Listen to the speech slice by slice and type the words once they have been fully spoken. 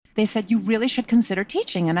They said, you really should consider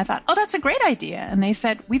teaching. And I thought, oh, that's a great idea. And they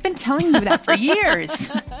said, we've been telling you that for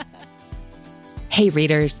years. Hey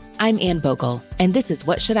readers, I'm Anne Bogle, and this is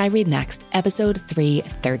What Should I Read Next, episode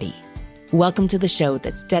 330. Welcome to the show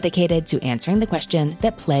that's dedicated to answering the question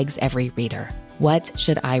that plagues every reader. What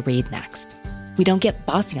should I read next? We don't get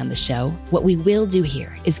bossy on the show. What we will do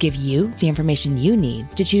here is give you the information you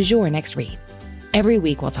need to choose your next read. Every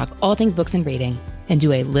week, we'll talk all things books and reading and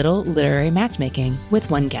do a little literary matchmaking with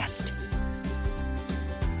one guest.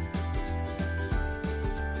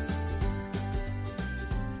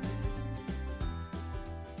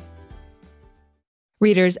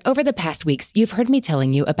 Readers, over the past weeks, you've heard me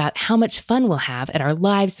telling you about how much fun we'll have at our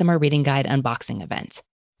live summer reading guide unboxing event.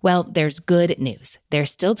 Well, there's good news. There's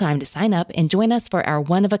still time to sign up and join us for our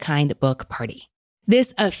one-of-a-kind book party.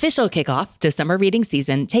 This official kickoff to summer reading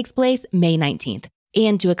season takes place May 19th.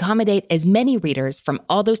 And to accommodate as many readers from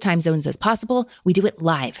all those time zones as possible, we do it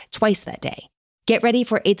live twice that day. Get ready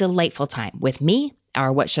for a delightful time with me,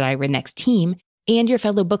 our What Should I Read Next team, and your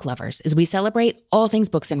fellow book lovers as we celebrate all things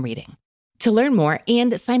books and reading. To learn more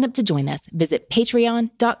and sign up to join us, visit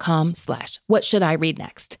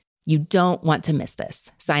patreon.com/whatshouldIreadnext. You don't want to miss this.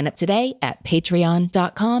 Sign up today at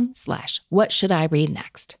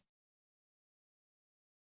patreon.com/whatshouldIreadnext.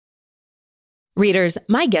 Readers,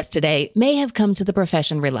 my guest today may have come to the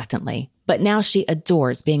profession reluctantly, but now she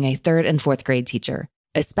adores being a 3rd and 4th grade teacher,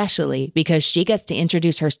 especially because she gets to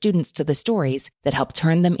introduce her students to the stories that help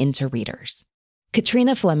turn them into readers.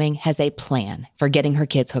 Katrina Fleming has a plan for getting her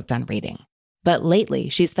kids hooked on reading, but lately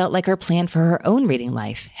she's felt like her plan for her own reading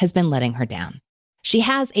life has been letting her down. She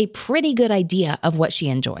has a pretty good idea of what she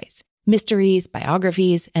enjoys: mysteries,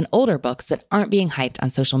 biographies, and older books that aren't being hyped on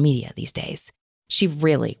social media these days. She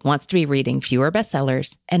really wants to be reading fewer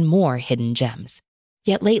bestsellers and more hidden gems.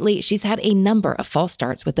 Yet lately, she's had a number of false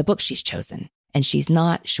starts with the books she's chosen, and she's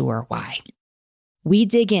not sure why. We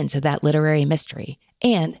dig into that literary mystery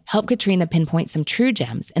and help Katrina pinpoint some true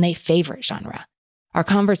gems in a favorite genre. Our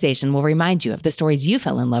conversation will remind you of the stories you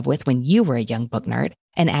fell in love with when you were a young book nerd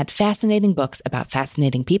and add fascinating books about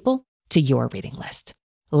fascinating people to your reading list.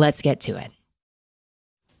 Let's get to it.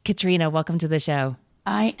 Katrina, welcome to the show.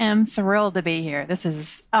 I am thrilled to be here. This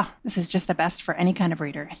is just the best for any kind of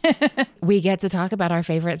reader. We get to talk about our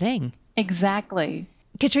favorite thing. Exactly.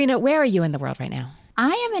 Katrina, where are you in the world right now? I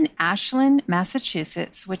am in Ashland,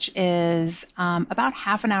 Massachusetts, which is about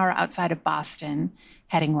half an hour outside of Boston,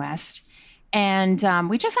 heading west. And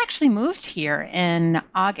we just actually moved here in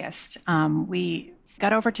August. We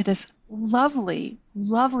got over to this lovely,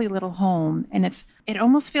 lovely little home. And it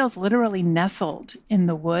almost feels literally nestled in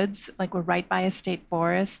the woods, like we're right by a state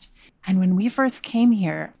forest. And when we first came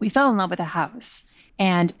here, we fell in love with the house.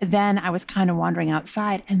 And then I was kind of wandering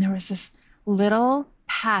outside, and there was this little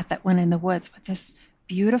path that went in the woods with this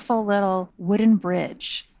beautiful little wooden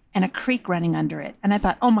bridge and a creek running under it. And I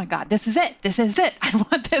thought, oh my God, this is it. This is it. I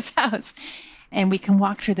want this house. And we can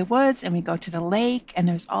walk through the woods and we go to the lake, and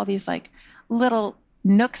there's all these like little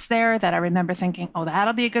nooks there that I remember thinking, oh,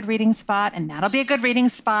 that'll be a good reading spot, and that'll be a good reading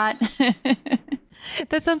spot.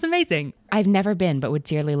 That sounds amazing. I've never been, but would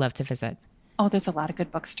dearly love to visit. Oh, there's a lot of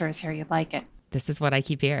good bookstores here. You'd like it. This is what I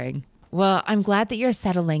keep hearing. Well, I'm glad that you're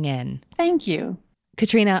settling in. Thank you.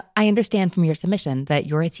 Katrina, I understand from your submission that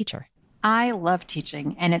you're a teacher. I love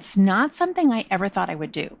teaching, and it's not something I ever thought I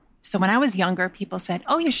would do. So when I was younger, people said,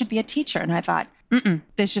 oh, you should be a teacher. And I thought,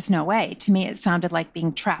 there's just no way. To me, it sounded like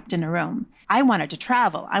being trapped in a room. I wanted to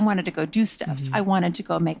travel. I wanted to go do stuff. Mm-hmm. I wanted to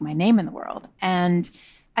go make my name in the world. And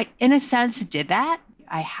I, in a sense, did that.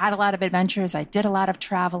 I had a lot of adventures. I did a lot of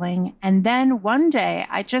traveling. And then one day,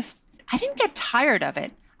 I didn't get tired of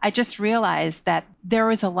it. I just realized that there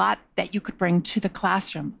was a lot that you could bring to the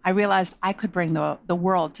classroom. I realized I could bring the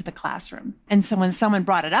world to the classroom. And so when someone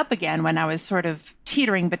brought it up again, when I was sort of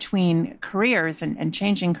teetering between careers and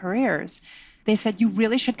changing careers, they said, you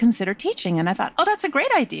really should consider teaching. And I thought, oh, that's a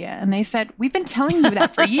great idea. And they said, we've been telling you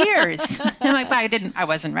that for years. And I'm like, but I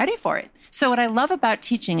wasn't ready for it. So what I love about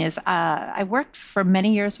teaching is I worked for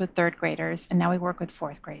many years with 3rd graders, and now we work with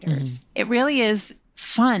 4th graders. Mm-hmm. It really is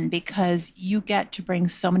fun because you get to bring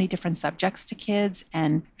so many different subjects to kids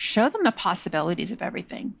and show them the possibilities of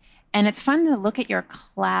everything. And it's fun to look at your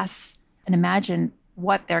class and imagine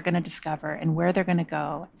what they're going to discover and where they're going to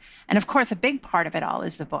go. And of course, a big part of it all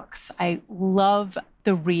is the books. I love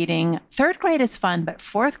the reading. 3rd grade is fun, but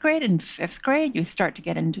 4th grade and 5th grade, you start to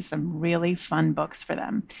get into some really fun books for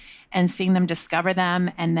them and seeing them discover them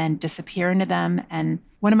and then disappear into them. And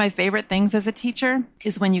one of my favorite things as a teacher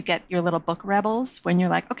is when you get your little book rebels, when you're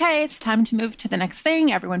like, okay, it's time to move to the next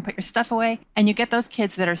thing. Everyone put your stuff away. And you get those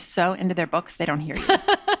kids that are so into their books, they don't hear you.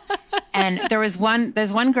 And there's one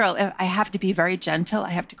girl, I have to be very gentle.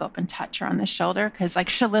 I have to go up and touch her on the shoulder because like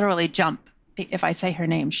she'll literally jump if I say her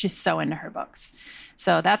name. She's so into her books.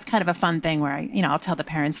 So that's kind of a fun thing where I'll tell the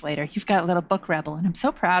parents later, you've got a little book rebel, and I'm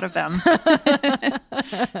so proud of them.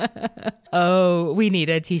 Oh, we need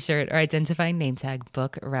a t-shirt or identifying name tag,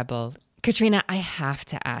 book rebel. Katrina, I have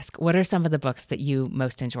to ask, what are some of the books that you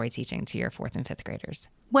most enjoy teaching to your 4th and 5th graders?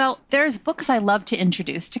 Well, there's books I love to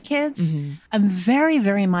introduce to kids. Mm-hmm. I'm very,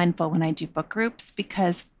 very mindful when I do book groups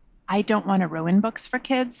because I don't want to ruin books for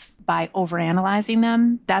kids by overanalyzing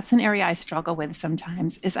them. That's an area I struggle with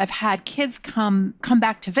sometimes, is I've had kids come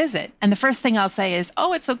back to visit. And the first thing I'll say is,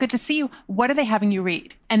 oh, it's so good to see you. What are they having you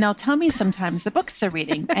read? And they'll tell me sometimes the books they're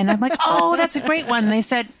reading. And I'm like, oh, that's a great one. And they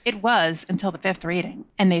said it was until the 5th reading.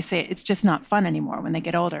 And they say it's just not fun anymore when they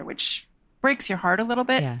get older, which breaks your heart a little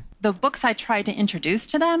bit. Yeah. The books I try to introduce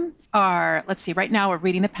to them are, let's see, right now we're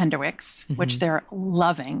reading the Penderwicks, mm-hmm. which they're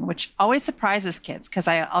loving, which always surprises kids because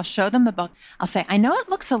I'll show them the book. I'll say, I know it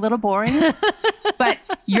looks a little boring, but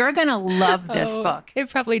you're going to love this book. It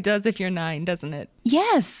probably does if you're 9, doesn't it?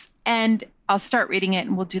 Yes. And I'll start reading it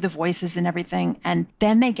and we'll do the voices and everything. And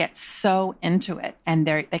then they get so into it and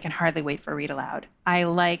they can hardly wait for read aloud. I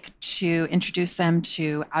like to introduce them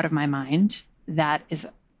to Out of My Mind. That is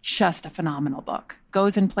just a phenomenal book.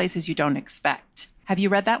 Goes in places you don't expect. Have you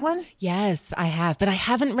read that one? Yes, I have. But I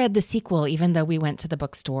haven't read the sequel, even though we went to the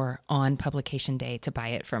bookstore on publication day to buy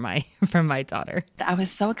it for my daughter. I was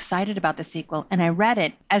so excited about the sequel, and I read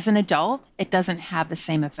it. As an adult, it doesn't have the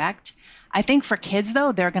same effect. I think for kids,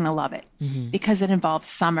 though, they're going to love it because it involves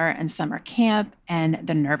summer and summer camp and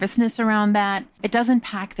the nervousness around that. It doesn't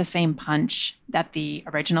pack the same punch that the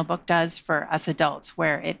original book does for us adults,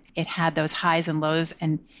 where it had those highs and lows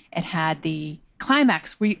and it had the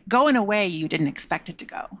climax where you go in a way you didn't expect it to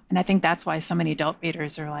go. And I think that's why so many adult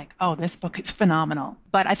readers are like, oh, this book is phenomenal.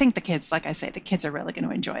 But I think the kids, like I say, the kids are really going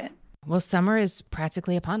to enjoy it. Well, summer is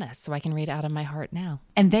practically upon us, so I can read Out of My Heart now.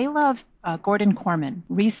 And they love Gordon Korman.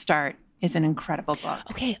 Restart is an incredible book.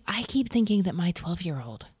 Okay, I keep thinking that my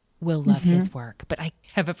 12-year-old will love his work, but I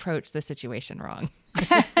have approached the situation wrong.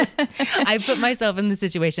 I put myself in the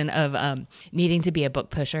situation of needing to be a book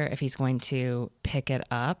pusher if he's going to pick it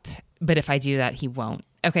up. But if I do that, he won't.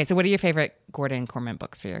 Okay, so what are your favorite Gordon Korman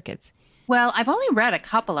books for your kids? Well, I've only read a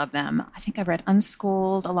couple of them. I think I read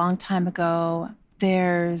Unschooled a long time ago.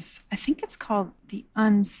 I think it's called The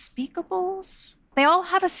Unspeakables. They all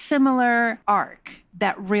have a similar arc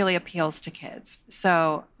that really appeals to kids.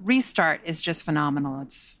 So Restart is just phenomenal.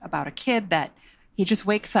 It's about a kid that he just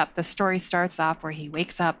wakes up. The story starts off where he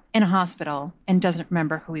wakes up in a hospital and doesn't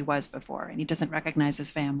remember who he was before, and he doesn't recognize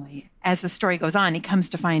his family. As the story goes on, he comes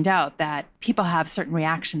to find out that people have certain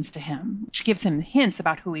reactions to him, which gives him hints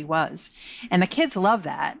about who he was. And the kids love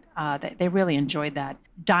that. They really enjoyed that.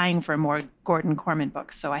 Dying for more Gordon Korman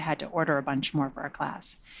books, so I had to order a bunch more for our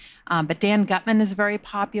class. But Dan Gutman is very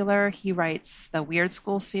popular. He writes the Weird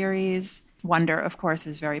School series. Wonder, of course,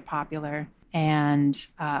 is very popular. And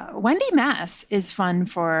Wendy Mass is fun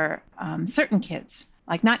for certain kids.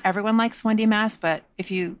 Like, not everyone likes Wendy Mass, but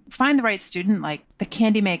if you find the right student, like The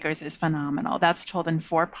Candy Makers is phenomenal. That's told in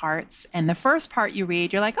 4 parts. And the first part you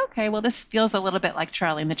read, you're like, okay, well, this feels a little bit like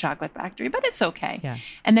Charlie and the Chocolate Factory, but it's okay. Yeah.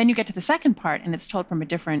 And then you get to the second part, and it's told from a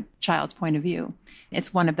different child's point of view.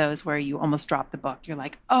 It's one of those where you almost drop the book. You're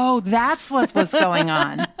like, oh, that's what's going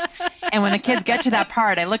on. And when the kids get to that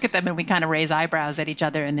part, I look at them and we kind of raise eyebrows at each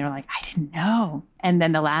other, and they're like, I didn't know. And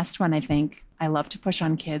then the last one, I think, I love to push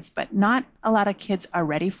on kids, but not a lot of kids are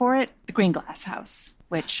ready for it. The Green Glass House,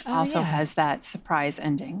 which also has that surprise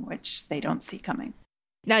ending, which they don't see coming.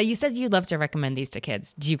 Now, you said you'd love to recommend these to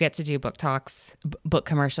kids. Do you get to do book talks, book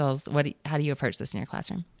commercials? How do you approach this in your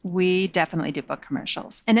classroom? We definitely do book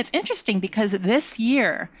commercials. And it's interesting because this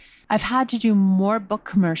year I've had to do more book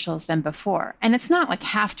commercials than before. And it's not like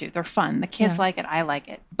have to. They're fun. The kids like it. I like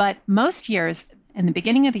it. But most years, in the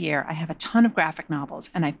beginning of the year, I have a ton of graphic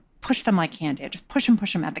novels and I push them like candy. I just push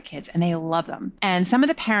them at the kids, and they love them. And some of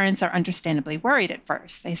the parents are understandably worried at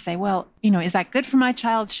first. They say, well, is that good for my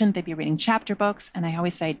child? Shouldn't they be reading chapter books? And I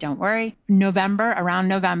always say, don't worry. Around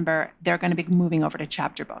November, they're going to be moving over to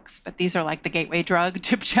chapter books. But these are like the gateway drug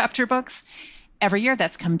to chapter books. Every year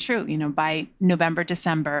that's come true. By November,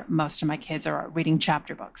 December, most of my kids are reading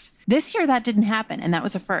chapter books. This year that didn't happen, and that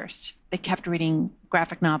was a first. they kept reading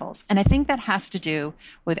graphic novels. And I think that has to do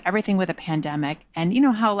with everything with a pandemic. And you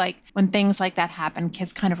know how like when things like that happen,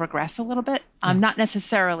 kids kind of regress a little bit, not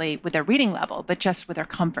necessarily with their reading level, but just with their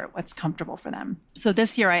comfort, what's comfortable for them. So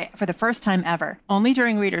this year, for the first time ever, only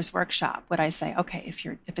during Reader's Workshop would I say, okay, if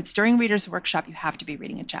it's during Reader's Workshop, you have to be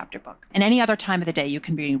reading a chapter book. And any other time of the day, you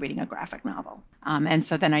can be reading a graphic novel. And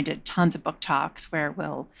so then I did tons of book talks where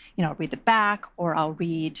we'll, read the back, or I'll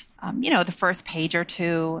read, the first page or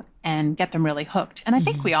two and get them really hooked. And I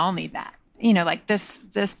think we all need that. Like this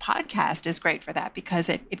podcast is great for that because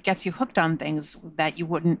it gets you hooked on things that you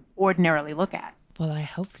wouldn't ordinarily look at. Well, I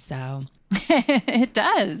hope so. It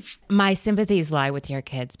does. My sympathies lie with your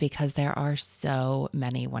kids because there are so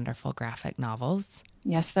many wonderful graphic novels.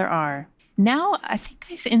 Yes, there are. Now, I think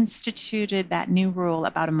I instituted that new rule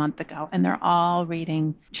about a month ago, and they're all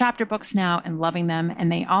reading chapter books now and loving them.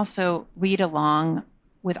 And they also read along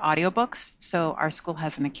with audiobooks. So our school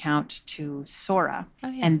has an account to Sora,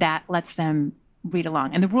 and that lets them read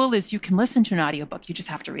along. And the rule is you can listen to an audiobook, you just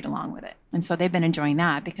have to read along with it. And so they've been enjoying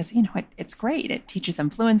that because, it's great. It teaches them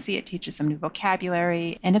fluency, it teaches them new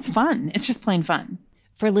vocabulary, and it's fun. It's just plain fun.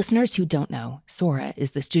 For listeners who don't know, Sora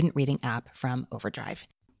is the student reading app from Overdrive.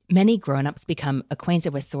 Many grown-ups become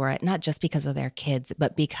acquainted with Sora not just because of their kids,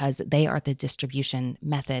 but because they are the distribution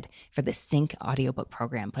method for the Sync audiobook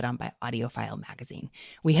program put on by AudioFile magazine.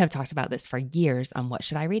 We have talked about this for years on What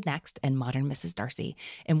Should I Read Next and Modern Mrs. Darcy.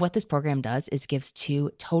 And what this program does is gives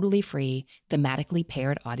 2 totally free, thematically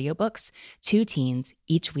paired audiobooks to teens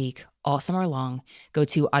each week, all summer long. Go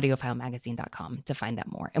to audiofilemagazine.com to find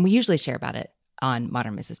out more. And we usually share about it on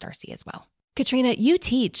Modern Mrs. Darcy as well. Katrina, you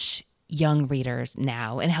teach young readers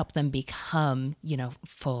now and help them become,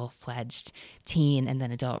 full-fledged teen and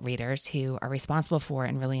then adult readers who are responsible for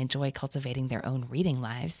and really enjoy cultivating their own reading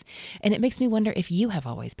lives. And it makes me wonder if you have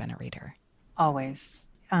always been a reader. Always.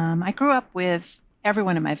 I grew up with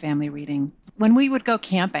everyone in my family reading. When we would go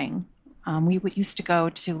camping, we used to go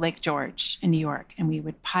to Lake George in New York, and we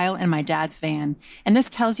would pile in my dad's van. And this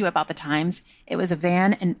tells you about the times. It was a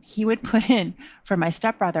van, and he would put in, for my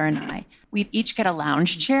stepbrother and I, we'd each get a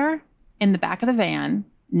lounge chair in the back of the van,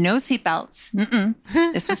 no seatbelts.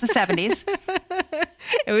 This was the 70s.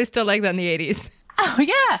 It was still like that in the 80s. Oh,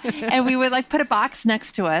 yeah. And we would put a box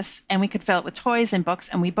next to us, and we could fill it with toys and books.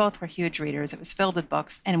 And we both were huge readers. It was filled with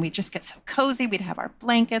books, and we'd just get so cozy. We'd have our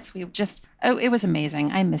blankets. It was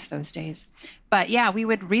amazing. I miss those days. But yeah, we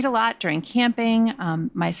would read a lot during camping.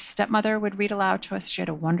 My stepmother would read aloud to us. She had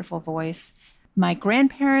a wonderful voice. My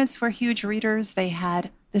grandparents were huge readers. They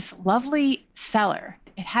had this lovely cellar.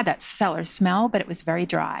 It had that cellar smell, but it was very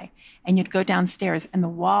dry. And you'd go downstairs and the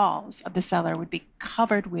walls of the cellar would be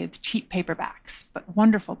covered with cheap paperbacks, but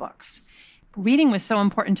wonderful books. Reading was so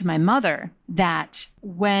important to my mother that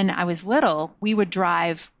when I was little, we would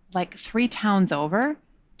drive 3 towns over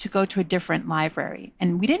to go to a different library.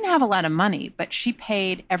 And we didn't have a lot of money, but she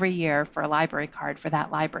paid every year for a library card for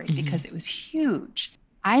that library because it was huge.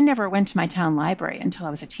 I never went to my town library until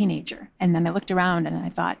I was a teenager. And then I looked around and I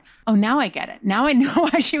thought, oh, now I get it. Now I know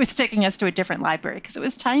why she was taking us to a different library, because it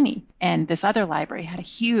was tiny. And this other library had a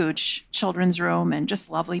huge children's room and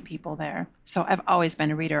just lovely people there. So I've always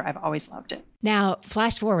been a reader. I've always loved it. Now,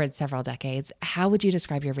 flash forward several decades. How would you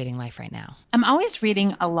describe your reading life right now? I'm always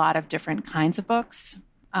reading a lot of different kinds of books.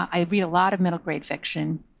 I read a lot of middle grade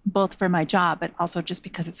fiction, both for my job, but also just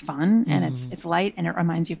because it's fun and it's light and it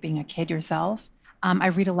reminds you of being a kid yourself. I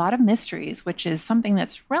read a lot of mysteries, which is something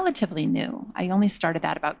that's relatively new. I only started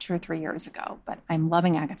that about 2 or 3 years ago, but I'm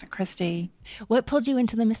loving Agatha Christie. What pulled you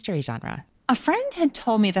into the mystery genre? A friend had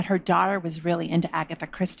told me that her daughter was really into Agatha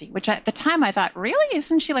Christie, which at the time I thought, really?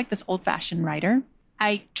 Isn't she like this old-fashioned writer?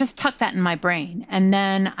 I just tucked that in my brain. And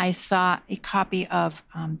then I saw a copy of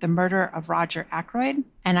The Murder of Roger Ackroyd,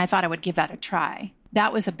 and I thought I would give that a try.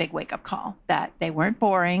 That was a big wake-up call, that they weren't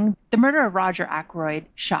boring. The Murder of Roger Ackroyd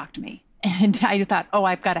shocked me. And I thought,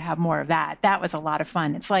 I've got to have more of that. That was a lot of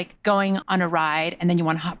fun. It's like going on a ride and then you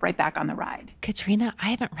want to hop right back on the ride. Katrina, I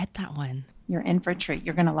haven't read that one. You're in for a treat.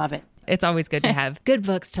 You're going to love it. It's always good to have good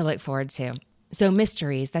books to look forward to. So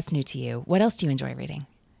mysteries, that's new to you. What else do you enjoy reading?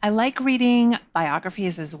 I like reading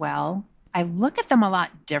biographies as well. I look at them a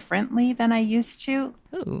lot differently than I used to.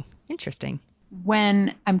 Ooh, interesting.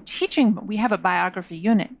 When I'm teaching, we have a biography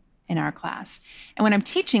unit in our class. And when I'm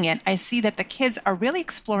teaching it, I see that the kids are really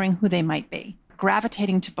exploring who they might be,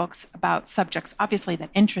 gravitating to books about subjects, obviously, that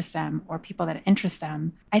interest them or people that interest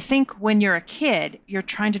them. I think when you're a kid, you're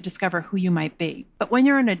trying to discover who you might be. But when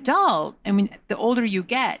you're an adult, the older you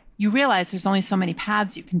get, you realize there's only so many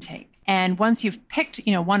paths you can take. And once you've picked,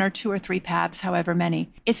 1 or 2 or 3 paths, however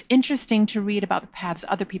many, it's interesting to read about the paths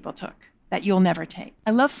other people took. that you'll never take.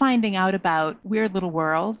 I love finding out about weird little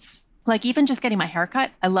worlds. Like even just getting my hair cut,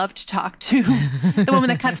 I love to talk to the woman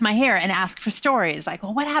that cuts my hair and ask for stories. Like,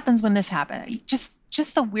 well, what happens when this happened?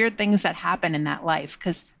 Just the weird things that happen in that life.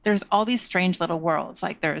 Because there's all these strange little worlds.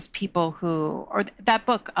 Like there's people who, or that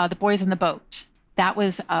book, The Boys in the Boat. That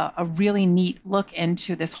was a really neat look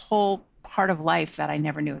into this whole part of life that I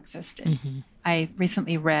never knew existed. Mm-hmm. I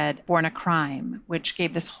recently read Born a Crime, which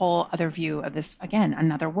gave this whole other view of this, again,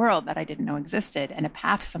 another world that I didn't know existed and a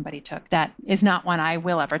path somebody took that is not one I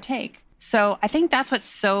will ever take. So I think that's what's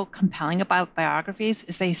so compelling about biographies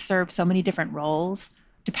is they serve so many different roles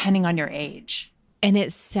depending on your age. And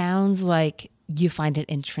it sounds like you find it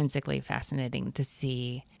intrinsically fascinating to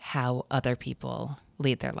see how other people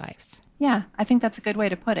lead their lives. Yeah, I think that's a good way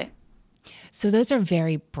to put it. So those are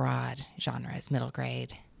very broad genres, middle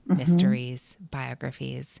grade. Mysteries,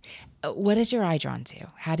 biographies. What is your eye drawn to?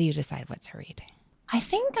 How do you decide what to read? I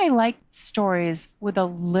think I like stories with a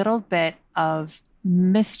little bit of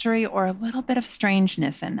mystery or a little bit of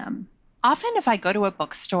strangeness in them. Often if I go to a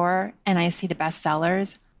bookstore and I see the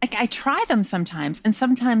bestsellers, I try them sometimes, and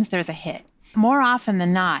sometimes there's a hit. More often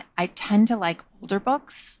than not, I tend to like older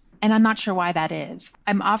books, and I'm not sure why that is.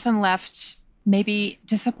 I'm often left maybe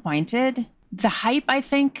disappointed. The hype, I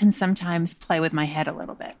think, can sometimes play with my head a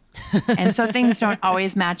little bit. And so things don't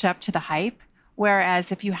always match up to the hype.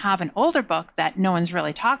 Whereas if you have an older book that no one's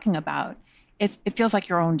really talking about, it feels like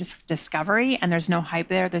your own discovery, and there's no hype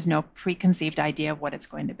there. There's no preconceived idea of what it's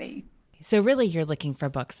going to be. So really you're looking for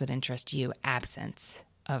books that interest you absent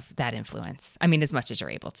of that influence. I mean, as much as you're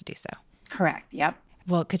able to do so. Correct. Yep.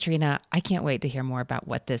 Well, Katrina, I can't wait to hear more about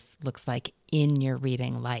what this looks like in your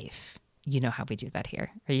reading life. You know how we do that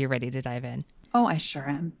here. Are you ready to dive in? Oh, I sure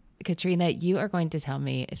am. Katrina, you are going to tell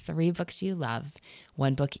me 3 books you love,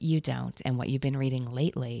 1 book you don't, and what you've been reading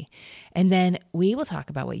lately. And then we will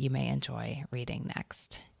talk about what you may enjoy reading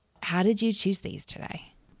next. How did you choose these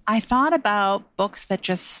today? I thought about books that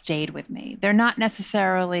just stayed with me. They're not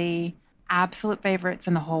necessarily absolute favorites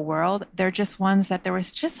in the whole world. They're just ones that there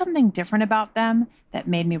was just something different about them that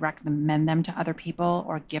made me recommend them to other people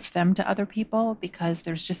or gift them to other people because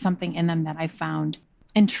there's just something in them that I found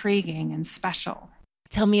intriguing and special.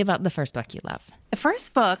 Tell me about the first book you love. The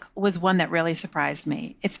first book was one that really surprised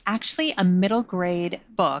me. It's actually a middle grade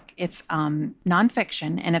book. It's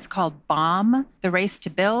nonfiction, and it's called Bomb: The Race to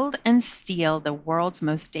Build and Steal the World's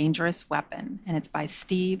Most Dangerous Weapon. And it's by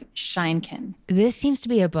Steve Sheinkin. This seems to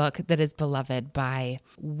be a book that is beloved by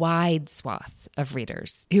wide swath of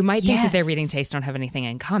readers who might think that their reading tastes don't have anything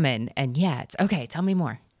in common. And yet, okay, tell me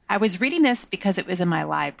more. I was reading this because it was in my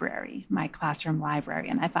library, my classroom library.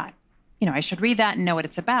 And I thought, I should read that and know what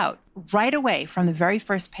it's about. Right away, from the very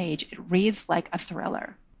first page, it reads like a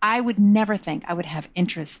thriller. I would never think I would have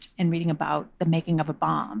interest in reading about the making of a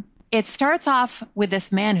bomb. It starts off with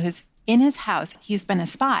this man who's in his house. He's been a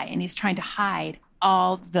spy, and he's trying to hide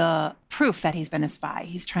all the proof that he's been a spy.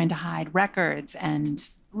 He's trying to hide records and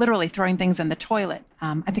literally throwing things in the toilet.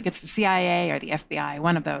 I think it's the CIA or the FBI,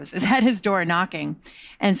 one of those, is at his door knocking.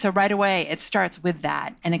 And so right away, it starts with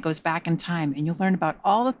that, and it goes back in time, and you'll learn about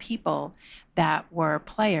all the people that were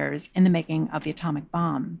players in the making of the atomic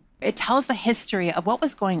bomb. It tells the history of what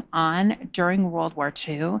was going on during World War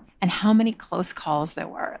II and how many close calls there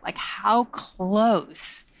were, like how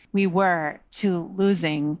close we were to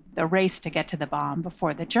losing the race to get to the bomb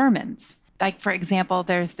before the Germans. Like, for example,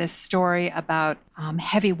 there's this story about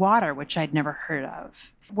heavy water, which I'd never heard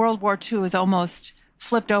of. World War II was almost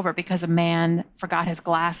flipped over because a man forgot his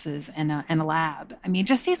glasses in a lab. I mean,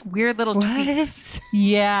 just these weird little tweaks.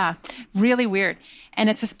 Yeah, really weird. And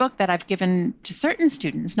it's this book that I've given to certain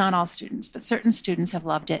students, not all students, but certain students have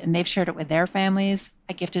loved it, and they've shared it with their families.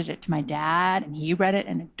 I gifted it to my dad, and he read it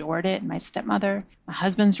and adored it, and my stepmother. My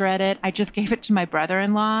husband's read it. I just gave it to my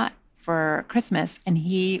brother-in-law for Christmas, and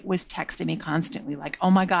he was texting me constantly like, oh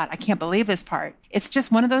my God, I can't believe this part. It's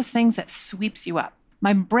just one of those things that sweeps you up.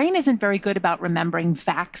 My brain isn't very good about remembering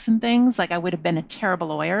facts and things. Like, I would have been a terrible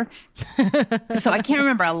lawyer. So I can't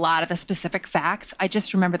remember a lot of the specific facts. I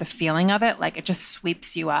just remember the feeling of it. Like, it just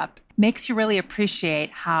sweeps you up. Makes you really appreciate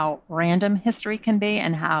how random history can be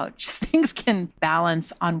and how just things can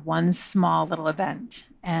balance on one small little event.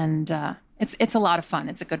 And it's a lot of fun.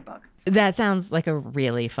 It's a good book. That sounds like a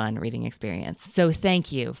really fun reading experience. So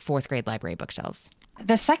thank you, 4th grade library bookshelves.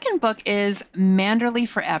 The second book is Manderley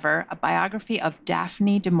Forever, a biography of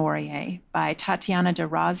Daphne du Maurier by Tatiana de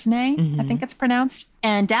Rosnay, I think it's pronounced.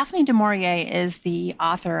 And Daphne du Maurier is the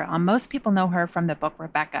author. Most people know her from the book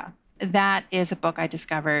Rebecca. that is a book I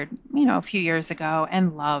discovered, a few years ago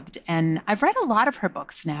and loved. And I've read a lot of her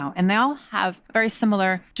books now, and they all have a very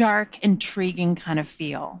similar, dark, intriguing kind of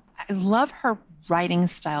feel. I love her writing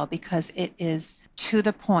style because it is to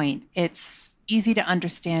the point. It's easy to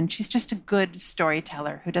understand. She's just a good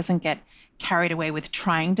storyteller who doesn't get carried away with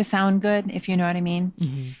trying to sound good, if you know what I mean.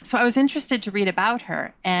 Mm-hmm. So I was interested to read about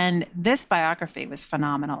her, and this biography was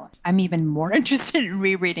phenomenal. I'm even more interested in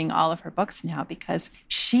rereading all of her books now because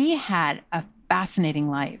she had a fascinating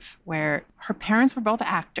life where her parents were both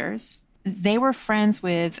actors. They were friends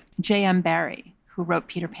with J.M. Barrie, who wrote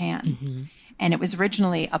Peter Pan. Mm-hmm. And it was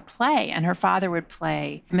originally a play, and her father would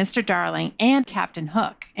play Mr. Darling and Captain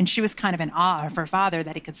Hook. And she was kind of in awe of her father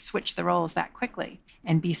that he could switch the roles that quickly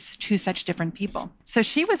and be two such different people. So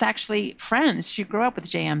she was actually friends. She grew up with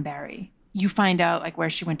J.M. Barrie. You find out like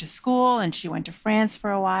where she went to school, and she went to France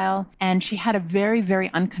for a while. And she had a very,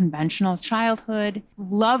 very unconventional childhood,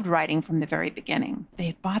 loved writing from the very beginning. They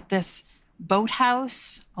had bought this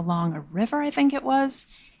boathouse along a river, I think it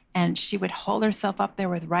was, and she would hold herself up there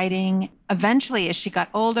with writing. Eventually, as she got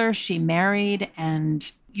older, she married,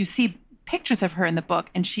 and you see pictures of her in the book,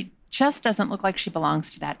 and she just doesn't look like she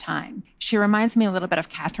belongs to that time. She reminds me a little bit of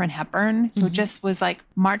Katharine Hepburn, who just was like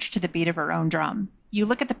marched to the beat of her own drum. You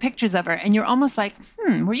look at the pictures of her and you're almost like,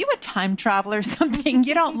 were you a time traveler or something?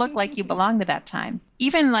 You don't look like you belong to that time.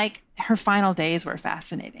 Even like her final days were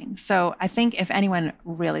fascinating. So I think if anyone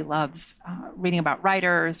really loves reading about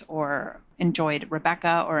writers or enjoyed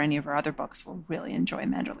Rebecca or any of her other books, will really enjoy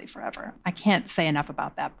Manderley Forever. I can't say enough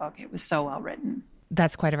about that book. It was so well written.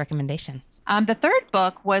 That's quite a recommendation. The third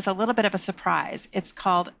book was a little bit of a surprise. It's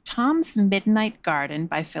called Tom's Midnight Garden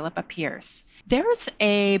by Philippa Pierce. There's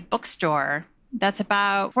a bookstore that's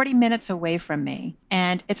about 40 minutes away from me,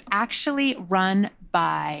 and it's actually run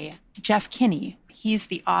by Jeff Kinney. He's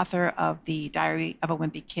the author of the Diary of a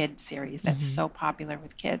Wimpy Kid series that's so popular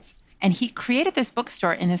with kids. And he created this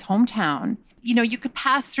bookstore in his hometown. You know, you could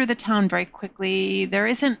pass through the town very quickly. There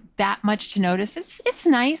isn't that much to notice. It's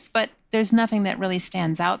nice, but there's nothing that really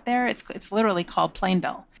stands out there. It's literally called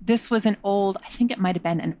Plainville. This was an old, I think it might have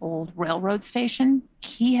been an old railroad station.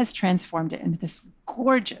 He has transformed it into this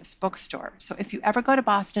gorgeous bookstore. So if you ever go to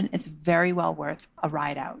Boston, it's very well worth a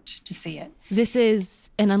ride out to see it. This is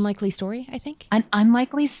An Unlikely Story, I think? An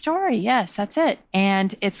Unlikely Story, yes, that's it.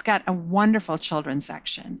 And it's got a wonderful children's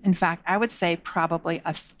section. In fact, I would say probably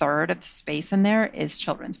a third of the space in there is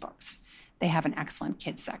children's books. They have an excellent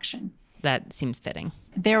kids section. That seems fitting.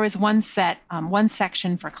 There was one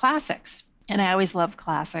section for classics. And I always loved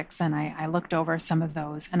classics, and I looked over some of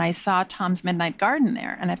those, and I saw Tom's Midnight Garden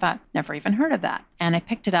there, and I thought, never even heard of that. And I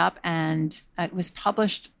picked it up, and it was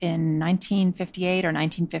published in 1958 or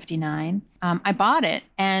 1959. I bought it,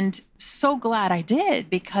 and so glad I did,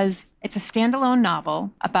 because it's a standalone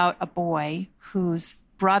novel about a boy whose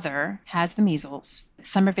brother has the measles.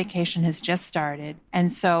 Summer vacation has just started,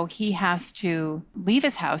 and so he has to leave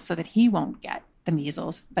his house so that he won't get the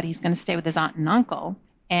measles, but he's going to stay with his aunt and uncle.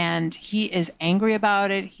 And he is angry about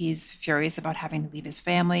it. He's furious about having to leave his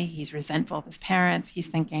family. He's resentful of his parents. He's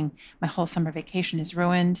thinking, my whole summer vacation is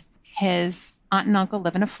ruined. His aunt and uncle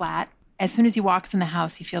live in a flat. As soon as he walks in the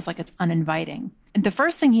house, he feels like it's uninviting. And the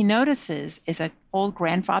first thing he notices is an old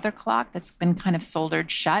grandfather clock that's been kind of soldered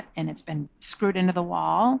shut, and it's been screwed into the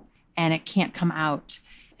wall, and it can't come out.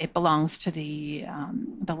 It belongs to the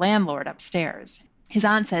landlord upstairs. His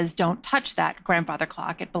aunt says, don't touch that grandfather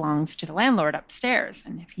clock. It belongs to the landlord upstairs.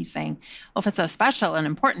 And if he's saying, well, if it's so special and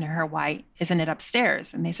important to her, why isn't it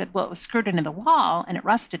upstairs? And they said, well, it was screwed into the wall and it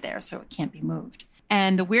rusted there, so it can't be moved.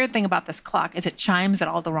 And the weird thing about this clock is it chimes at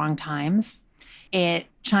all the wrong times. It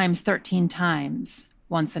chimes 13 times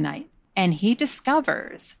once a night. And he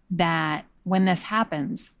discovers that when this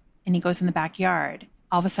happens and he goes in the backyard,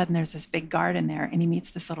 all of a sudden there's this big garden there, and he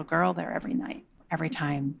meets this little girl there every night, every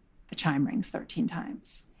time the chime rings 13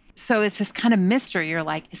 times. So it's this kind of mystery. You're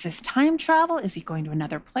like, is this time travel? Is he going to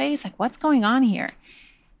another place? Like, what's going on here?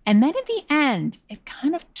 And then at the end, it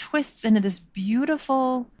kind of twists into this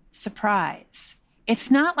beautiful surprise. It's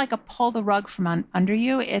not like a pull the rug from under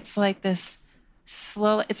you. It's like this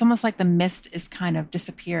slow, it's almost like the mist is kind of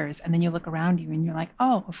disappears. And then you look around you and you're like,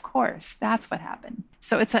 oh, of course, that's what happened.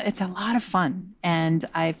 So it's a lot of fun. And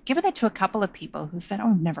I've given it to a couple of people who said,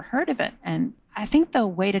 oh, I've never heard of it. And I think the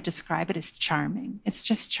way to describe it is charming. It's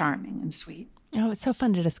just charming and sweet. Oh, it's so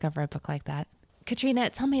fun to discover a book like that. Katrina,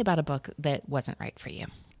 tell me about a book that wasn't right for you.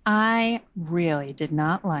 I really did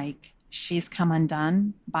not like She's Come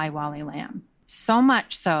Undone by Wally Lamb. So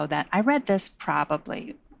much so that I read this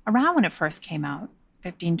probably around when it first came out,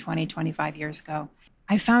 15, 20, 25 years ago.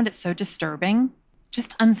 I found it so disturbing,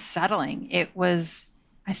 just unsettling.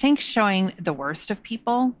 I think showing the worst of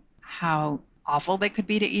people, how awful they could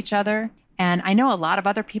be to each other. And I know a lot of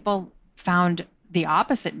other people found the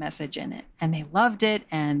opposite message in it and they loved it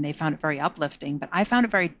and they found it very uplifting. But I found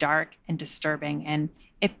it very dark and disturbing. And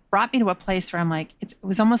it brought me to a place where I'm like, it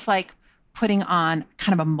was almost like putting on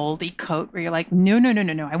kind of a moldy coat where you're like, no, no, no,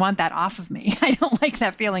 no, no, I want that off of me. I don't like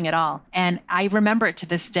that feeling at all. And I remember it to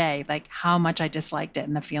this day, like how much I disliked it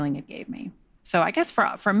and the feeling it gave me. So I guess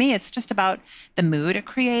for me, it's just about the mood it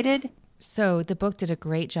created. So the book did a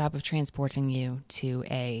great job of transporting you to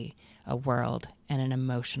a world and an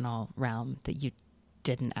emotional realm that you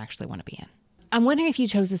didn't actually want to be in. I'm wondering if you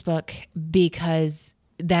chose this book because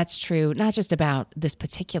that's true, not just about this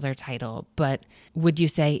particular title, but would you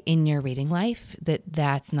say in your reading life that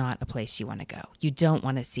that's not a place you want to go? You don't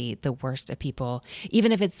want to see the worst of people,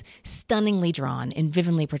 even if it's stunningly drawn and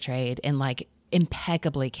vividly portrayed and like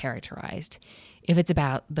impeccably characterized. If it's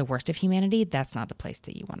about the worst of humanity, that's not the place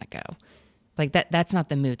that you want to go. Like that's not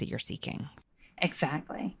the mood that you're seeking.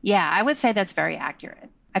 Exactly. Yeah, I would say that's very accurate.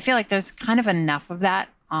 I feel like there's kind of enough of that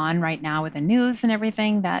on right now with the news and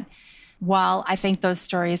everything that while I think those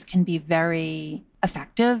stories can be very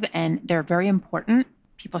effective and they're very important,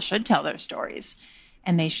 people should tell their stories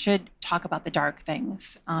and they should talk about the dark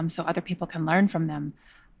things so other people can learn from them.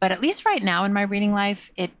 But at least right now in my reading life,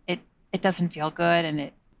 it doesn't feel good.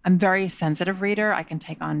 And I'm a very sensitive reader. I can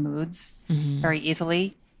take on moods very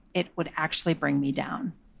easily. It would actually bring me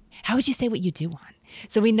down. How would you say what you do on?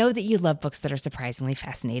 So we know that you love books that are surprisingly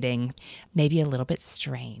fascinating, maybe a little bit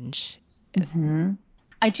strange. Mm-hmm.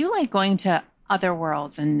 I do like going to other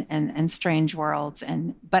worlds and strange worlds,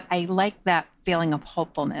 but I like that feeling of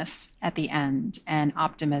hopefulness at the end and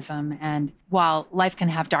optimism. And while life can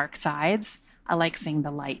have dark sides, I like seeing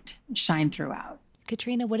the light shine throughout.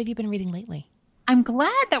 Katrina, what have you been reading lately? I'm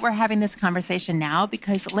glad that we're having this conversation now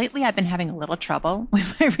because lately I've been having a little trouble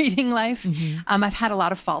with my reading life. I've had a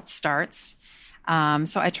lot of false starts.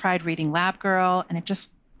 So I tried reading Lab Girl and it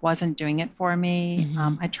just wasn't doing it for me.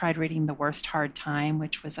 I tried reading The Worst Hard Time,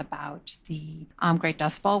 which was about the Great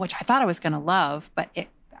Dust Bowl, which I thought I was going to love, but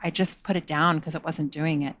I just put it down because it wasn't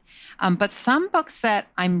doing it. But some books that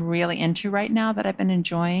I'm really into right now that I've been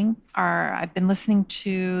enjoying I've been listening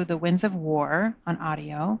to The Winds of War on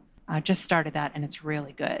audio. I just started that and it's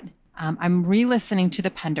really good. I'm re-listening to the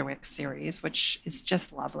Penderwick series, which is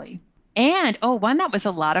just lovely. And, one that was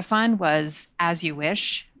a lot of fun was As You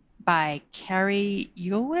Wish by Cary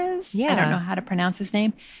Elwes. Yeah. I don't know how to pronounce his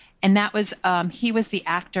name. And that was, he was the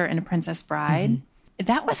actor in A Princess Bride.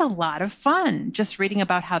 That was a lot of fun, just reading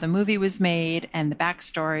about how the movie was made and the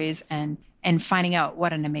backstories and finding out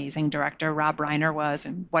what an amazing director Rob Reiner was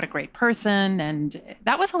and what a great person. And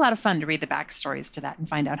that was a lot of fun to read the backstories to that and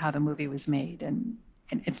find out how the movie was made. And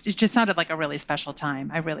it just sounded like a really special time.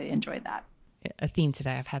 I really enjoyed that. A theme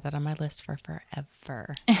today. I've had that on my list for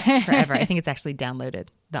forever. Forever. I think it's actually downloaded,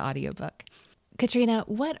 the audiobook. Katrina,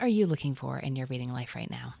 what are you looking for in your reading life right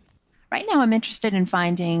now? Right now, I'm interested in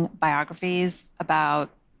finding biographies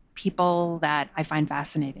about people that I find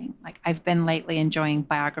fascinating. Like I've been lately enjoying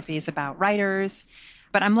biographies about writers,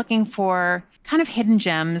 but I'm looking for kind of hidden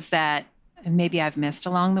gems that maybe I've missed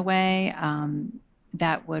along the way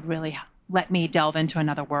that would really let me delve into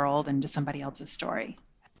another world, into somebody else's story.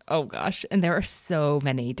 Oh gosh. And there are so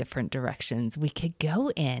many different directions we could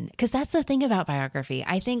go in. Because that's the thing about biography.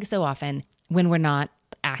 I think so often when we're not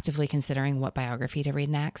actively considering what biography to read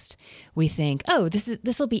next, we think,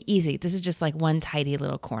 this will be easy. This is just like one tidy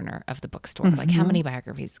little corner of the bookstore. Like how many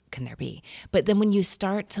biographies can there be? But then when you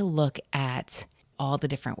start to look at all the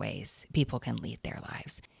different ways people can lead their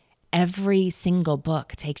lives, every single book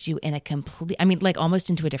takes you in almost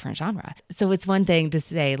into a different genre. So it's one thing to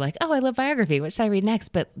say like, I love biography. What should I read next?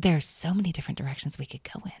 But there's so many different directions we could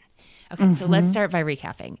go in. Okay, so let's start by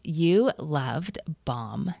recapping. You loved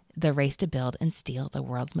Bomb, The Race to Build and Steal the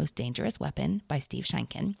World's Most Dangerous Weapon by Steve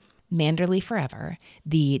Sheinkin. Manderley Forever,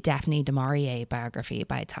 the Daphne du Maurier biography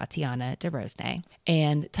by Tatiana de Rosnay,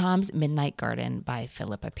 and Tom's Midnight Garden by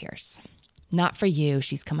Philippa Pierce. Not For You,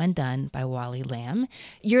 She's Come Undone by Wally Lamb.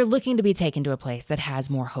 You're looking to be taken to a place that has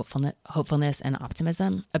more hopefulness and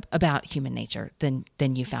optimism about human nature than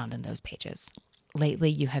you found in those pages. Lately,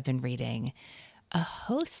 you have been reading a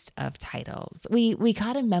host of titles. We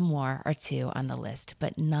caught a memoir or two on the list,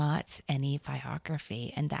 but not any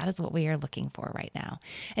biography. And that is what we are looking for right now.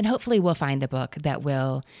 And hopefully we'll find a book that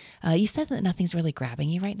will, you said that nothing's really grabbing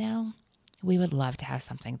you right now. We would love to have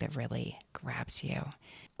something that really grabs you.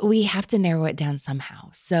 We have to narrow it down somehow.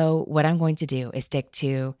 So what I'm going to do is stick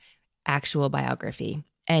to actual biography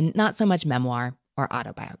and not so much memoir or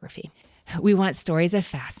autobiography. We want stories of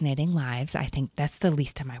fascinating lives. I think that's the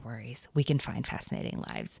least of my worries. We can find fascinating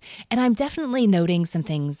lives. And I'm definitely noting some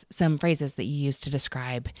things, some phrases that you used to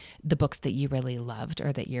describe the books that you really loved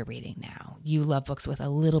or that you're reading now. You love books with a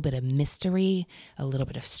little bit of mystery, a little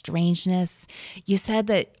bit of strangeness. You said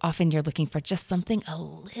that often you're looking for just something a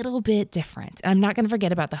little bit different. And I'm not going to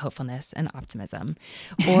forget about the hopefulness and optimism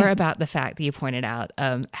or about the fact that you pointed out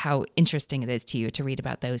how interesting it is to you to read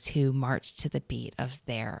about those who march to the beat of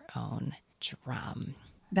their own drum.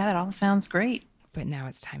 That all sounds great. But now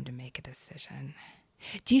it's time to make a decision.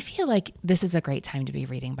 Do you feel like this is a great time to be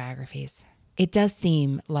reading biographies? It does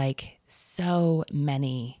seem like so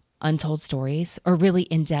many untold stories or really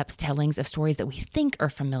in-depth tellings of stories that we think are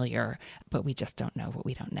familiar, but we just don't know what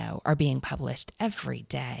we don't know, are being published every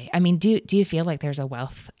day. I mean, do you feel like there's a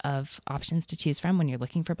wealth of options to choose from when you're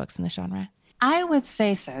looking for books in the genre? I would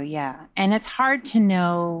say so, yeah. And it's hard to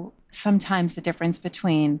know sometimes the difference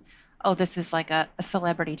between, oh, this is like a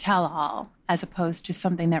celebrity tell-all, as opposed to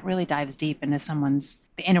something that really dives deep into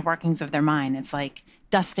the inner workings of their mind. It's like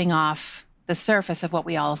dusting off the surface of what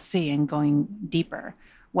we all see and going deeper,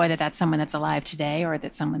 whether that's someone that's alive today or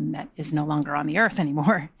that's someone that is no longer on the earth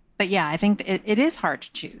anymore. But yeah, I think it is hard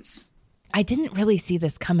to choose. I didn't really see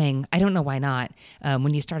this coming. I don't know why not,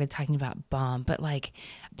 when you started talking about Baum, but like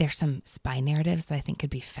there's some spy narratives that I think could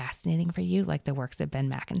be fascinating for you, like the works of Ben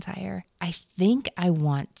Macintyre. I think I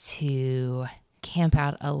want to camp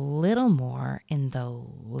out a little more in the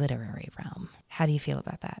literary realm. How do you feel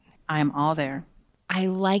about that? I'm all there. I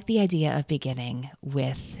like the idea of beginning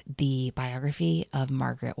with the biography of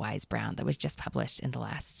Margaret Wise Brown that was just published in the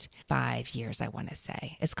last 5 years, I want to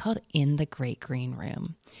say. It's called In the Great Green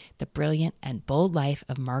Room, The Brilliant and Bold Life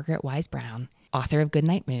of Margaret Wise Brown, author of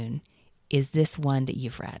Goodnight Moon. Is this one that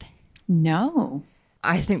you've read? No.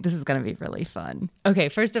 I think this is going to be really fun. Okay,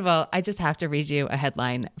 first of all, I just have to read you a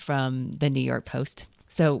headline from the New York Post.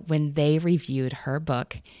 So when they reviewed her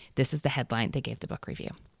book, this is the headline they gave the book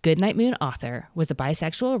review. Goodnight Moon author was a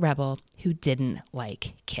bisexual rebel who didn't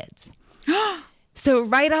like kids. So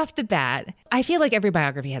right off the bat, I feel like every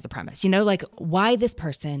biography has a premise, like why this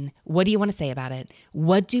person? What do you want to say about it?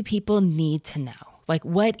 What do people need to know? Like,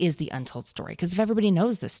 what is the untold story? Because if everybody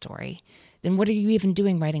knows this story, then what are you even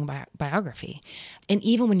doing writing biography? And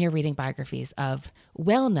even when you're reading biographies of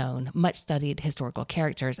well-known, much-studied historical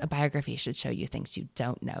characters, a biography should show you things you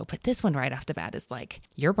don't know. But this one right off the bat is like,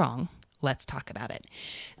 you're wrong. Let's talk about it.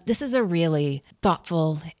 This is a really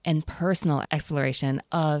thoughtful and personal exploration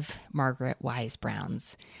of Margaret Wise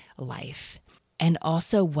Brown's life and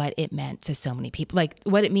also what it meant to so many people, like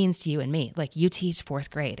what it means to you and me. Like you teach fourth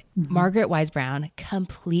grade. Mm-hmm. Margaret Wise Brown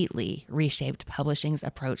completely reshaped publishing's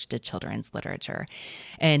approach to children's literature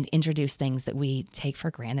and introduced things that we take for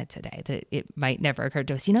granted today that it might never occur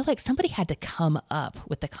to us. Like somebody had to come up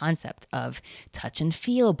with the concept of touch and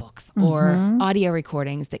feel books or audio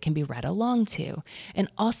recordings that can be read along to, and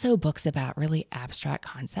also books about really abstract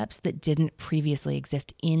concepts that didn't previously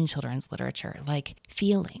exist in children's literature, like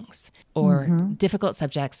feelings or difficult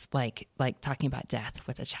subjects like talking about death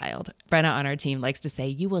with a child. Brenna on our team likes to say,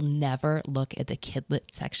 you will never look at the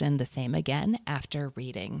kidlit section the same again after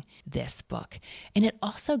reading this book. And it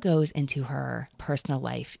also goes into her personal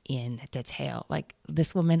life in detail. Like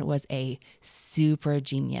this woman was a super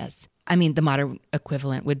genius. I mean, the modern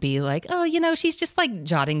equivalent would be like, oh, she's just like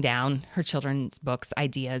jotting down her children's books,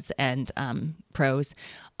 ideas and prose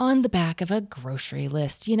on the back of a grocery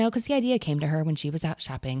list, because the idea came to her when she was out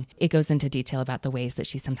shopping. It goes into detail about the ways that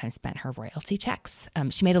she sometimes spent her royalty checks.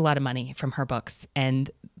 She made a lot of money from her books, and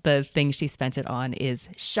the thing she spent it on is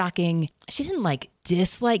shocking. She didn't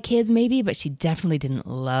dislike kids maybe, but she definitely didn't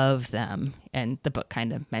love them. And the book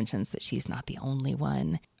kind of mentions that she's not the only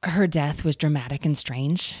one. Her death was dramatic and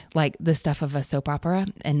strange, like the stuff of a soap opera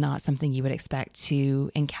and not something you would expect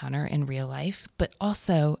to encounter in real life. But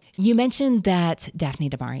also, you mentioned that Daphne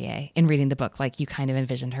du Maurier, in reading the book, like you kind of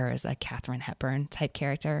envisioned her as a Katharine Hepburn type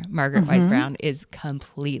character. Margaret Wise Brown is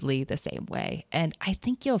completely the same way. And I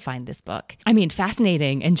think you'll find this book,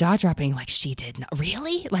 fascinating and jaw-dropping. Like she did not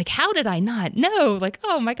really? Like, how did I not know? Like,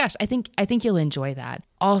 oh my gosh, I think you'll enjoy that.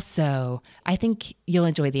 Also, I think you'll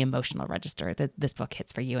enjoy the emotional register that this book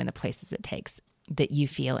hits for you and the places it takes that you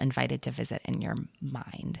feel invited to visit in your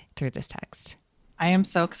mind through this text. I am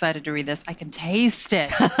so excited to read this. I can taste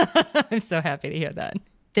it. I'm so happy to hear that.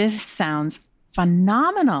 This sounds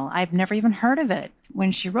phenomenal. I've never even heard of it.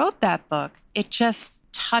 When she wrote that book, it just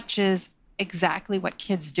touches exactly what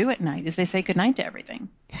kids do at night, is they say goodnight to everything.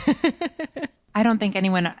 I don't think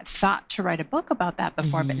anyone thought to write a book about that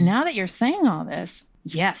before, but now that you're saying all this,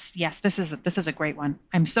 yes, this is a great one.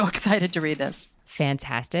 I'm so excited to read this.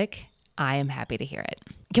 Fantastic. I am happy to hear it.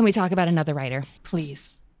 Can we talk about another writer?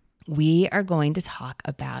 Please. We are going to talk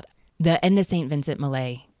about the Edna St. Vincent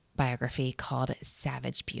Millay biography called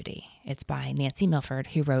Savage Beauty. It's by Nancy Milford,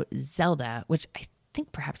 who wrote Zelda, which I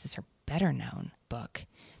think perhaps is her better known book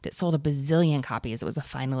that sold a bazillion copies. It was a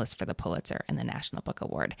finalist for the Pulitzer and the National Book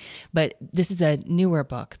Award. But this is a newer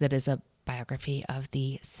book that is a biography of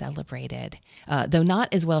the celebrated, though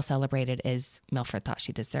not as well celebrated as Milford thought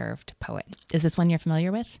she deserved, poet. Is this one you're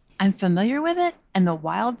familiar with? I'm familiar with it. And the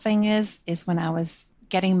wild thing is when I was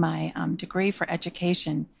getting my degree for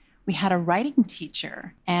education, we had a writing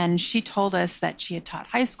teacher, and she told us that she had taught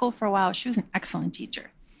high school for a while. She was an excellent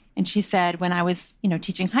teacher. And she said, when I was,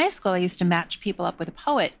 teaching high school, I used to match people up with a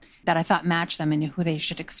poet that I thought matched them and knew who they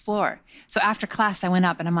should explore. So after class, I went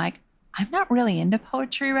up and I'm like, I'm not really into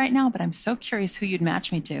poetry right now, but I'm so curious who you'd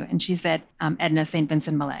match me to. And she said, Edna St.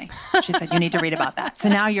 Vincent Millay. She said, you need to read about that. So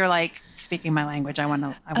now you're like speaking my language. I want to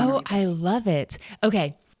read this. I love it.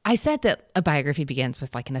 Okay. I said that a biography begins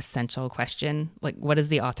with like an essential question, like what is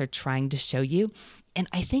the author trying to show you? And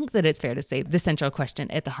I think that it's fair to say the central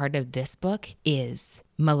question at the heart of this book is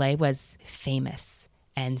Millay was famous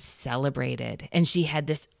and celebrated, and she had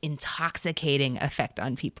this intoxicating effect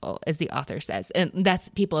on people, as the author says, and that's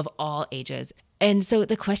people of all ages. And so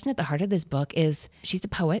the question at the heart of this book is, she's a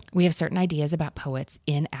poet. We have certain ideas about poets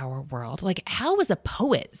in our world. Like, how was a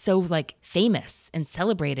poet so like famous and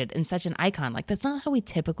celebrated and such an icon? Like, that's not how we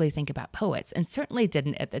typically think about poets, and certainly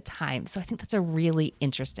didn't at the time. So I think that's a really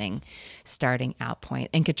interesting starting out point.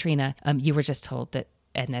 And Katrina, you were just told that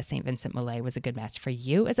Edna St. Vincent Millay was a good match for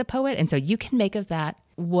you as a poet. And so you can make of that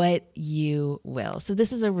what you will. So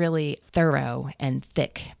this is a really thorough and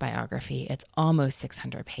thick biography. It's almost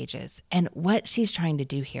 600 pages. And what she's trying to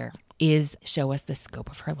do here is show us the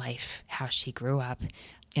scope of her life, how she grew up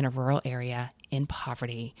in a rural area in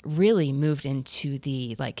poverty, really moved into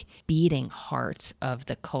the like beating heart of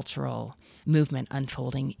the cultural movement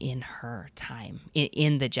unfolding in her time,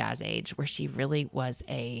 in the Jazz Age, where she really was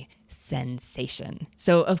a sensation.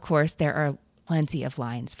 So, of course, there are plenty of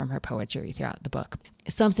lines from her poetry throughout the book.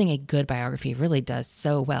 Something a good biography really does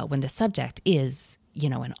so well when the subject is,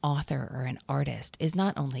 an author or an artist, is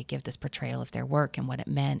not only give this portrayal of their work and what it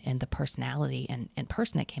meant and the personality and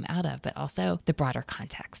person it came out of, but also the broader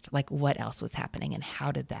context, like what else was happening and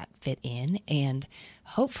how did that fit in, and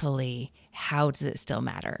hopefully how does it still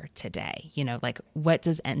matter today? Like what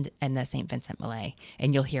does Edna St. Vincent Millay,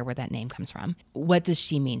 and you'll hear where that name comes from, what does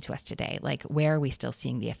she mean to us today? Like where are we still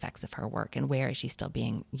seeing the effects of her work, and where is she still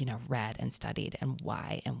being, read and studied, and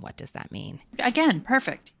why, and what does that mean? Again,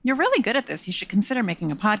 perfect. You're really good at this. You should consider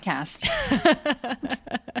making a podcast.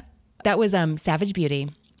 That was Savage Beauty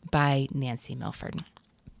by Nancy Milford.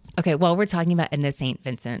 Okay, while we're talking about Edna St.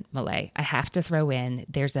 Vincent Millay, I have to throw in,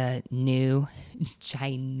 there's a new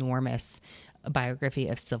ginormous biography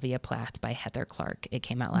of Sylvia Plath by Heather Clark. It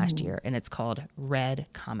came out last year, and it's called Red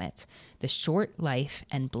Comet, The Short Life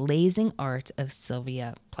and Blazing Art of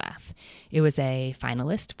Sylvia Plath. It was a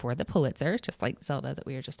finalist for the Pulitzer, just like Zelda that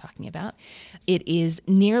we were just talking about. It is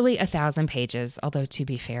nearly 1,000 pages, although to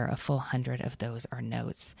be fair, a full 100 of those are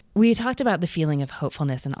notes. We talked about the feeling of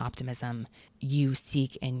hopefulness and optimism you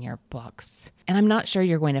seek in your books. And I'm not sure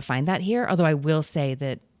you're going to find that here, although I will say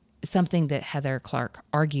that something that Heather Clark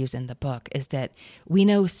argues in the book is that we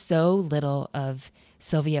know so little of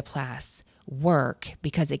Sylvia Plath's work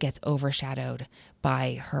because it gets overshadowed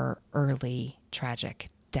by her early tragic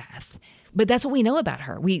death. But that's what we know about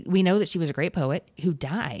her. We know that she was a great poet who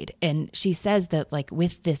died. And she says that like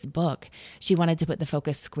with this book, she wanted to put the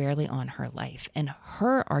focus squarely on her life. And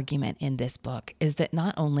her argument in this book is that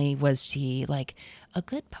not only was she like a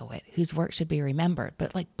good poet whose work should be remembered,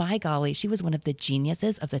 but like by golly, she was one of the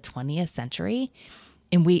geniuses of the 20th century.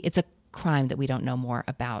 And it's a crime that we don't know more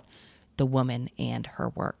about the woman and her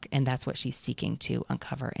work. And that's what she's seeking to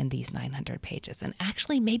uncover in these 900 pages. And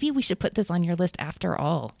actually, maybe we should put this on your list after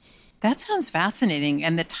all. That sounds fascinating.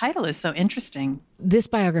 And the title is so interesting. This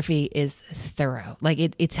biography is thorough. Like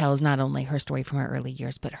it tells not only her story from her early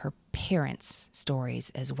years, but her parents'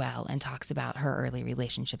 stories as well, and talks about her early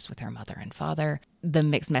relationships with her mother and father, the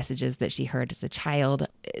mixed messages that she heard as a child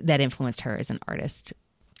that influenced her as an artist.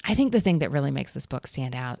 I think the thing that really makes this book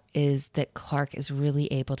stand out is that Clark is really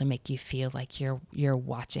able to make you feel like you're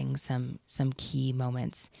watching some key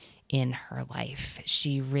moments in her life.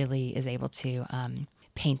 She really is able to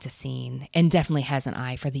paint a scene and definitely has an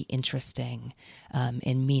eye for the interesting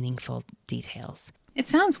and meaningful details. It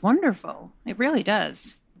sounds wonderful. It really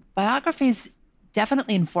does. Biographies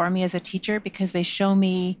definitely inform me as a teacher because they show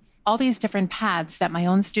me all these different paths that my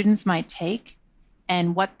own students might take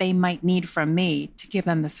and what they might need from me to give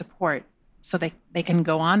them the support so they can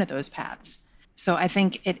go on to those paths. So I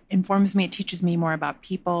think it informs me, it teaches me more about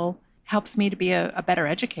people, helps me to be a better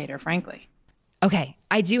educator, frankly. Okay,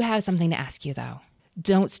 I do have something to ask you though.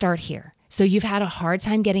 Don't start here. So you've had a hard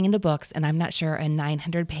time getting into books, and I'm not sure a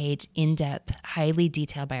 900-page, in-depth, highly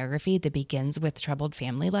detailed biography that begins with troubled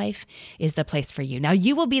family life is the place for you. Now,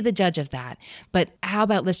 you will be the judge of that, but how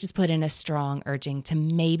about let's just put in a strong urging to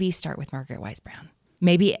maybe start with Margaret Wise Brown,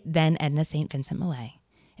 maybe then Edna St. Vincent Millay,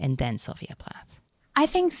 and then Sylvia Plath. I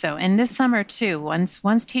think so. And this summer, too,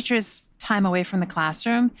 once teachers' time away from the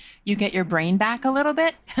classroom, you get your brain back a little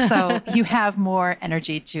bit. So you have more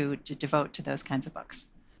energy to devote to those kinds of books.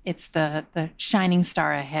 It's the shining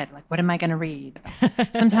star ahead. Like, what am I going to read?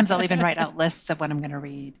 Sometimes I'll even write out lists of what I'm going to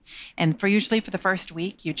read. And usually for the first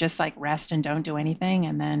week, you just like rest and don't do anything.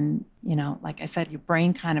 And then, like I said, your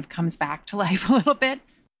brain kind of comes back to life a little bit.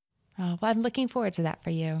 Oh, well, I'm looking forward to that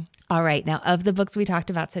for you. All right. Now, of the books we talked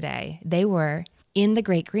about today, they were In the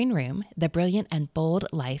Great Green Room, The Brilliant and Bold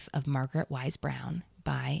Life of Margaret Wise Brown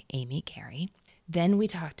by Amy Cary. Then we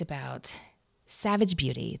talked about Savage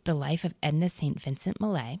Beauty, The Life of Edna St. Vincent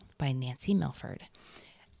Millay by Nancy Milford.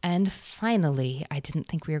 And finally, I didn't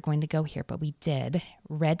think we were going to go here, but we did,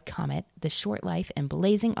 Red Comet, The Short Life and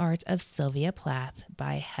Blazing Art of Sylvia Plath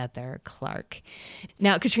by Heather Clark.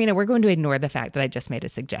 Now, Katrina, we're going to ignore the fact that I just made a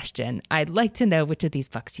suggestion. I'd like to know which of these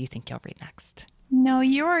books you think you'll read next. No,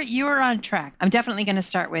 you're on track. I'm definitely going to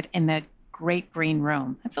start with In the Great Green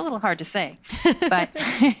Room. That's a little hard to say, but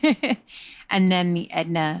and then the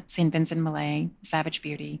Edna St. Vincent Millay, Savage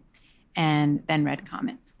Beauty, and then Red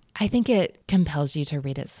Comet. I think it compels you to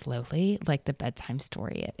read it slowly, like the bedtime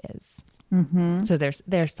story it is. Mm-hmm. So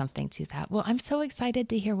there's something to that. Well, I'm so excited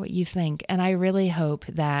to hear what you think, and I really hope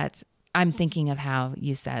that I'm thinking of how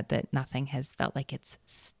you said that nothing has felt like it's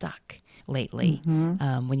stuck lately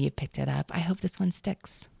when you picked it up. I hope this one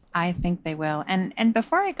sticks. I think they will. And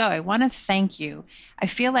before I go, I want to thank you. I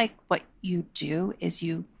feel like what you do is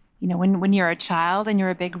when you're a child and you're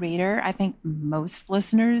a big reader, I think most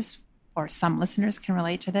listeners or some listeners can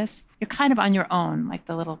relate to this. You're kind of on your own, like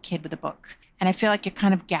the little kid with a book. And I feel like you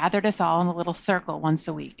kind of gathered us all in a little circle once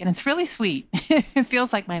a week. And it's really sweet. It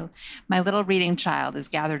feels like my little reading child is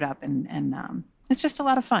gathered up and it's just a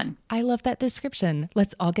lot of fun. I love that description.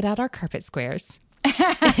 Let's all get out our carpet squares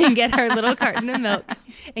and get our little carton of milk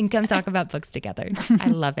and come talk about books together. I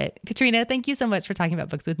love it. Katrina, thank you so much for talking about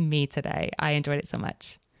books with me today. I enjoyed it so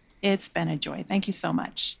much. It's been a joy. Thank you so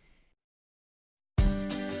much.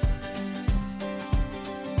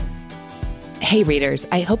 Hey readers,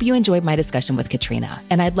 I hope you enjoyed my discussion with Katrina,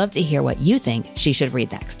 and I'd love to hear what you think she should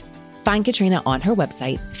read next. Find Katrina on her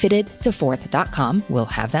website, fittedtofourth.com. We'll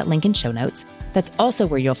have that link in show notes. That's also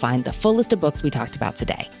where you'll find the full list of books we talked about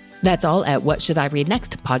today. That's all at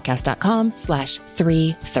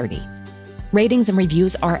whatshouldireadnextpodcast.com/330. Ratings and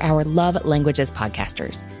reviews are our love languages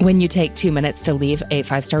podcasters. When you take 2 minutes to leave a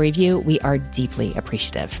 5-star review, we are deeply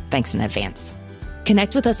appreciative. Thanks in advance.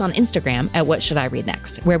 Connect with us on Instagram at What Should I Read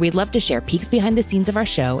Next, where we'd love to share peeks behind the scenes of our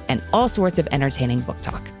show and all sorts of entertaining book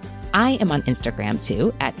talk. I am on Instagram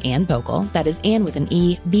too, at Anne Bogel. That is Anne with an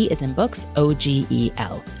E, B as in books,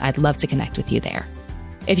 OGEL. I'd love to connect with you there.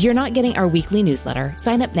 If you're not getting our weekly newsletter,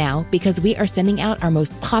 sign up now because we are sending out our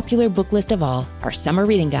most popular book list of all, our summer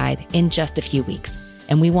reading guide, in just a few weeks.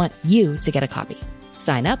 And we want you to get a copy.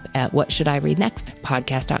 Sign up at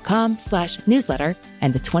whatshouldireadnextpodcast.com/newsletter,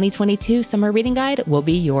 and the 2022 Summer Reading Guide will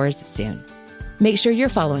be yours soon. Make sure you're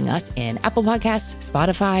following us in Apple Podcasts,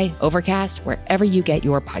 Spotify, Overcast, wherever you get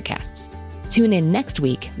your podcasts. Tune in next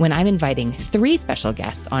week when I'm inviting 3 special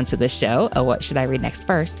guests onto the show, What Should I Read Next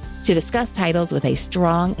First, to discuss titles with a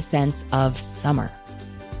strong sense of summer.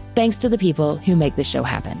 Thanks to the people who make the show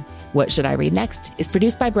happen. What Should I Read Next is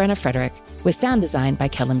produced by Brenna Frederick with sound design by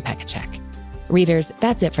Kellen Pekacek. Readers,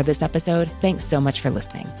 that's it for this episode. Thanks so much for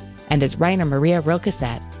listening. And as Rainer Maria Rilke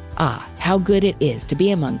said, how good it is to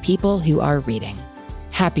be among people who are reading.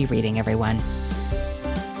 Happy reading, everyone.